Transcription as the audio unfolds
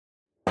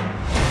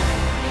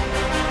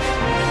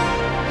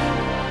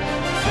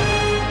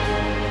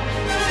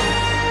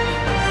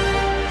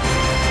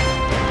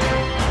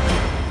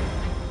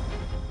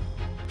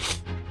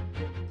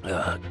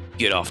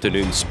Good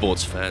afternoon,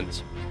 sports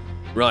fans.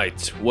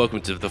 Right,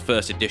 welcome to the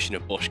first edition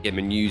of BOSH Gamer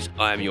News.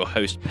 I am your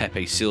host,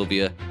 Pepe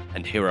Silvia,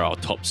 and here are our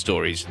top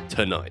stories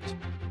tonight.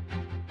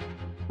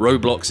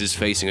 Roblox is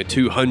facing a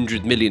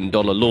 $200 million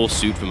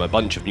lawsuit from a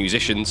bunch of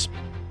musicians.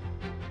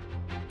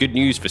 Good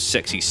news for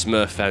sexy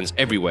Smurf fans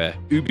everywhere.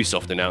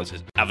 Ubisoft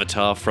announces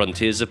Avatar: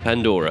 Frontiers of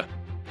Pandora.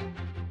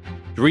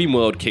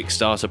 Dreamworld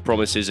Kickstarter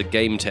promises a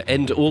game to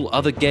end all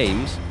other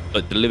games,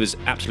 but delivers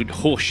absolute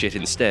horseshit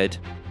instead.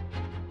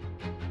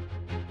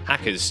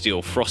 Hackers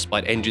steal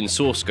Frostbite engine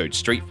source code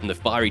straight from the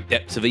fiery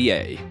depths of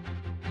EA.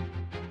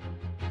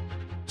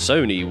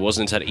 Sony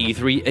wasn't at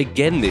E3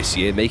 again this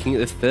year, making it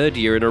the third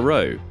year in a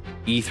row.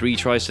 E3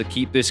 tries to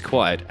keep this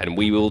quiet, and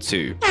we will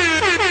too.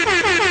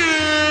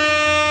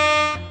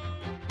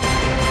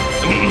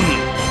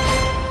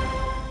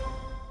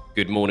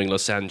 Good morning,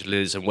 Los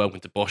Angeles, and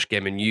welcome to BOSH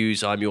Gamer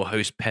News. I'm your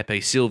host,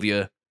 Pepe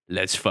Silvia.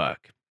 Let's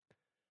fuck.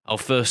 Our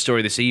first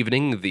story this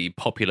evening, the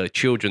popular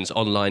children's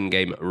online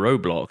game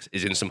Roblox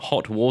is in some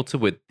hot water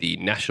with the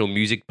National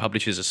Music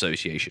Publishers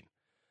Association.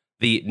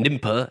 The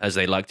NMPA, as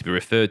they like to be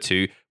referred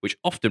to, which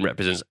often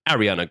represents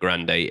Ariana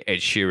Grande,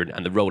 Ed Sheeran,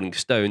 and the Rolling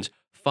Stones,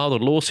 filed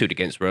a lawsuit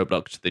against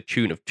Roblox to the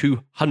tune of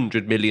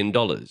 $200 million.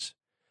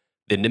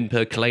 The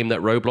NMPA claim that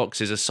Roblox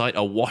is a site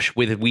awash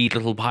with weed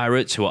little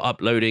pirates who are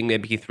uploading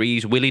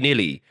MP3s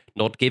willy-nilly,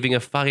 not giving a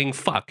fucking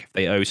fuck if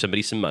they owe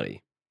somebody some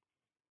money.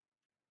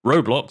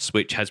 Roblox,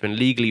 which has been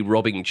legally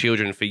robbing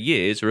children for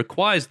years,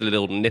 requires the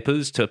little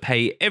nippers to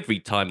pay every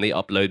time they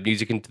upload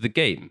music into the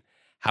game.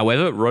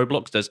 However,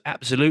 Roblox does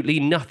absolutely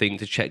nothing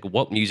to check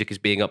what music is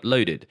being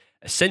uploaded,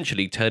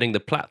 essentially turning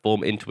the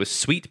platform into a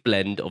sweet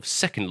blend of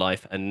Second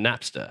Life and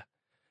Napster.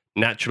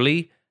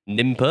 Naturally,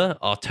 NMPA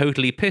are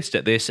totally pissed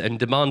at this and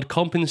demand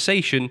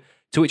compensation,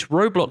 to which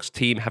Roblox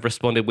team have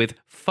responded with,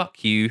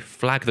 "Fuck you,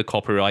 flag the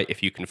copyright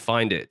if you can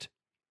find it."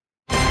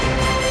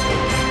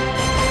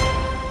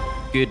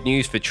 Good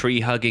news for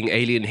tree-hugging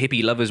alien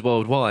hippie lovers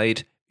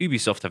worldwide.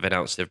 Ubisoft have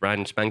announced a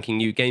brand spanking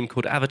new game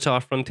called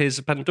Avatar: Frontiers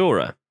of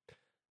Pandora.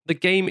 The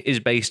game is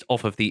based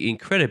off of the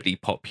incredibly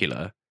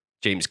popular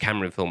James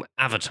Cameron film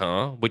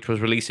Avatar, which was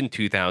released in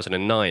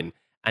 2009,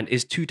 and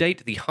is to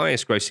date the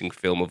highest-grossing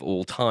film of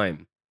all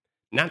time.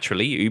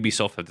 Naturally,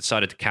 Ubisoft have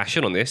decided to cash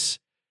in on this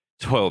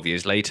 12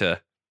 years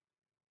later.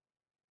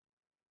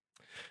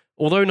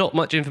 Although not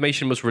much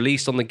information was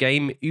released on the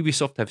game,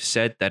 Ubisoft have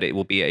said that it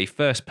will be a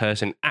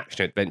first-person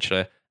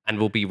action-adventure and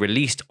will be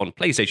released on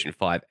PlayStation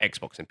 5,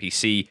 Xbox, and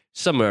PC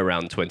somewhere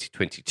around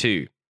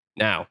 2022.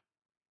 Now,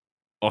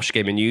 BOSH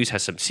Gamer News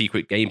has some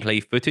secret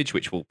gameplay footage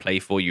which we'll play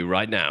for you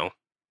right now.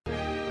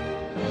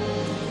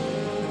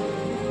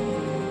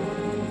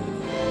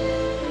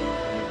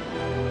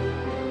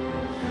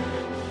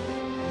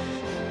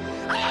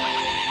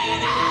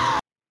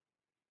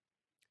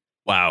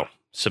 Wow,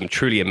 some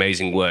truly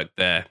amazing work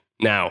there.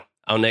 Now,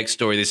 our next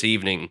story this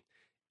evening.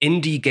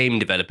 Indie game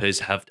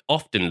developers have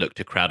often looked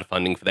to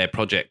crowdfunding for their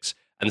projects,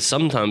 and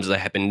sometimes they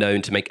have been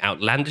known to make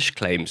outlandish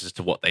claims as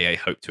to what they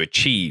hope to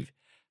achieve.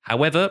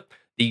 However,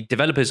 the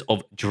developers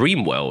of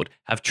Dreamworld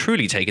have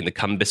truly taken the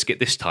cum biscuit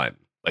this time,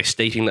 by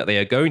stating that they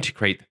are going to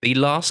create the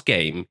last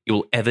game you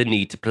will ever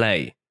need to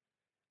play.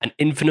 An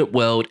infinite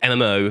world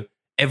MMO,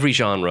 every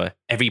genre,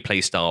 every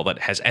playstyle that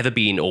has ever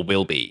been or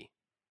will be.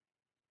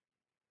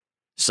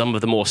 Some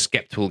of the more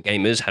skeptical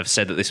gamers have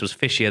said that this was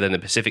fishier than the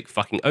Pacific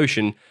fucking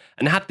Ocean,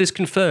 and had this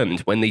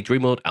confirmed when the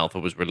Dreamworld Alpha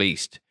was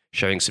released,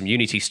 showing some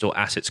Unity store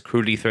assets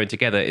crudely thrown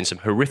together in some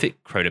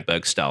horrific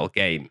Cronenberg-style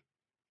game.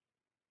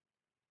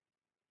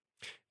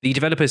 The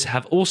developers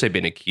have also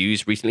been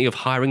accused recently of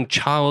hiring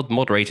child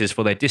moderators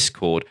for their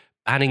Discord,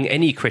 banning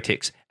any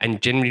critics,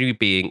 and generally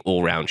being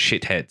all-round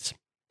shitheads.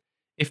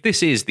 If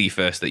this is the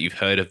first that you've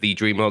heard of the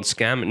Dreamworld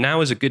scam,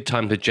 now is a good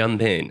time to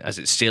jump in, as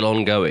it's still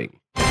ongoing.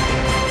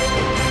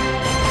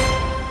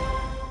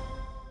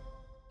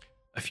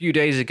 A few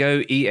days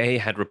ago, EA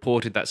had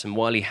reported that some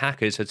wily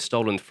hackers had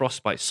stolen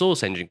Frostbite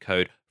source engine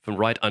code from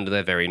right under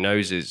their very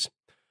noses.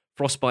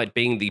 Frostbite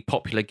being the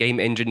popular game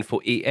engine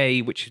for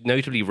EA, which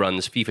notably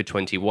runs FIFA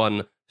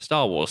 21,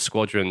 Star Wars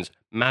Squadrons,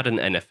 Madden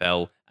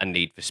NFL, and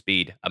Need for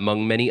Speed,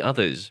 among many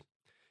others.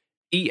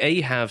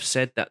 EA have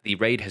said that the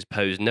raid has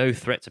posed no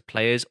threat to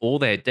players or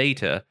their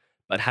data,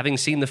 but having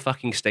seen the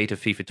fucking state of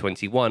FIFA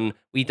 21,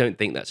 we don't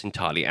think that's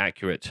entirely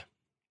accurate.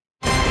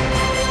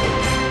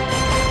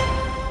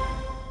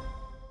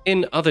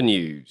 In other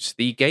news,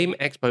 the Game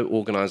Expo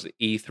organizer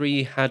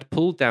E3 had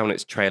pulled down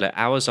its trailer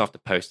hours after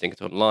posting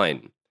it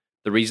online.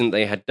 The reason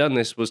they had done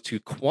this was to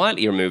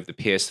quietly remove the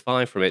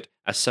PS5 from it,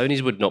 as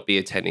Sony's would not be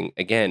attending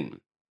again.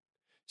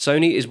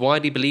 Sony is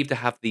widely believed to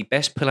have the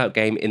best pullout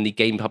game in the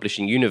game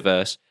publishing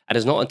universe, and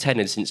has not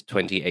attended since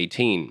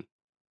 2018.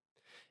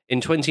 In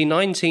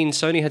 2019,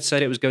 Sony had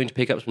said it was going to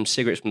pick up some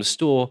cigarettes from the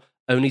store,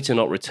 only to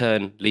not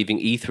return, leaving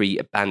E3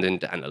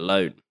 abandoned and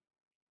alone.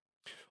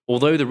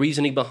 Although the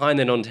reasoning behind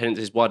their non-attendance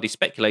is widely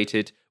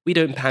speculated, we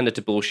don't pander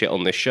to bullshit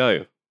on this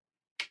show.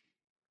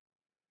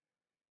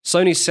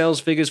 Sony's sales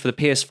figures for the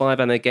PS5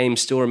 and their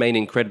games still remain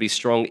incredibly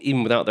strong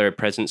even without their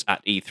presence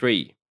at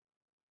E3.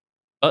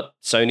 But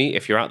Sony,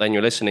 if you're out there and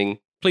you're listening,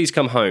 please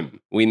come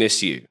home. We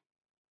miss you.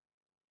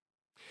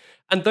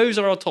 And those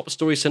are our top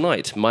stories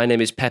tonight. My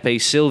name is Pepe.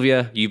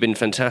 Silvia, you've been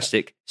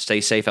fantastic.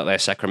 Stay safe out there,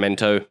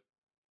 Sacramento.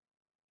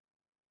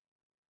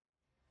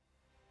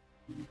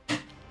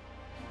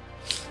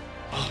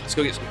 Oh, let's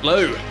go get some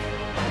blow.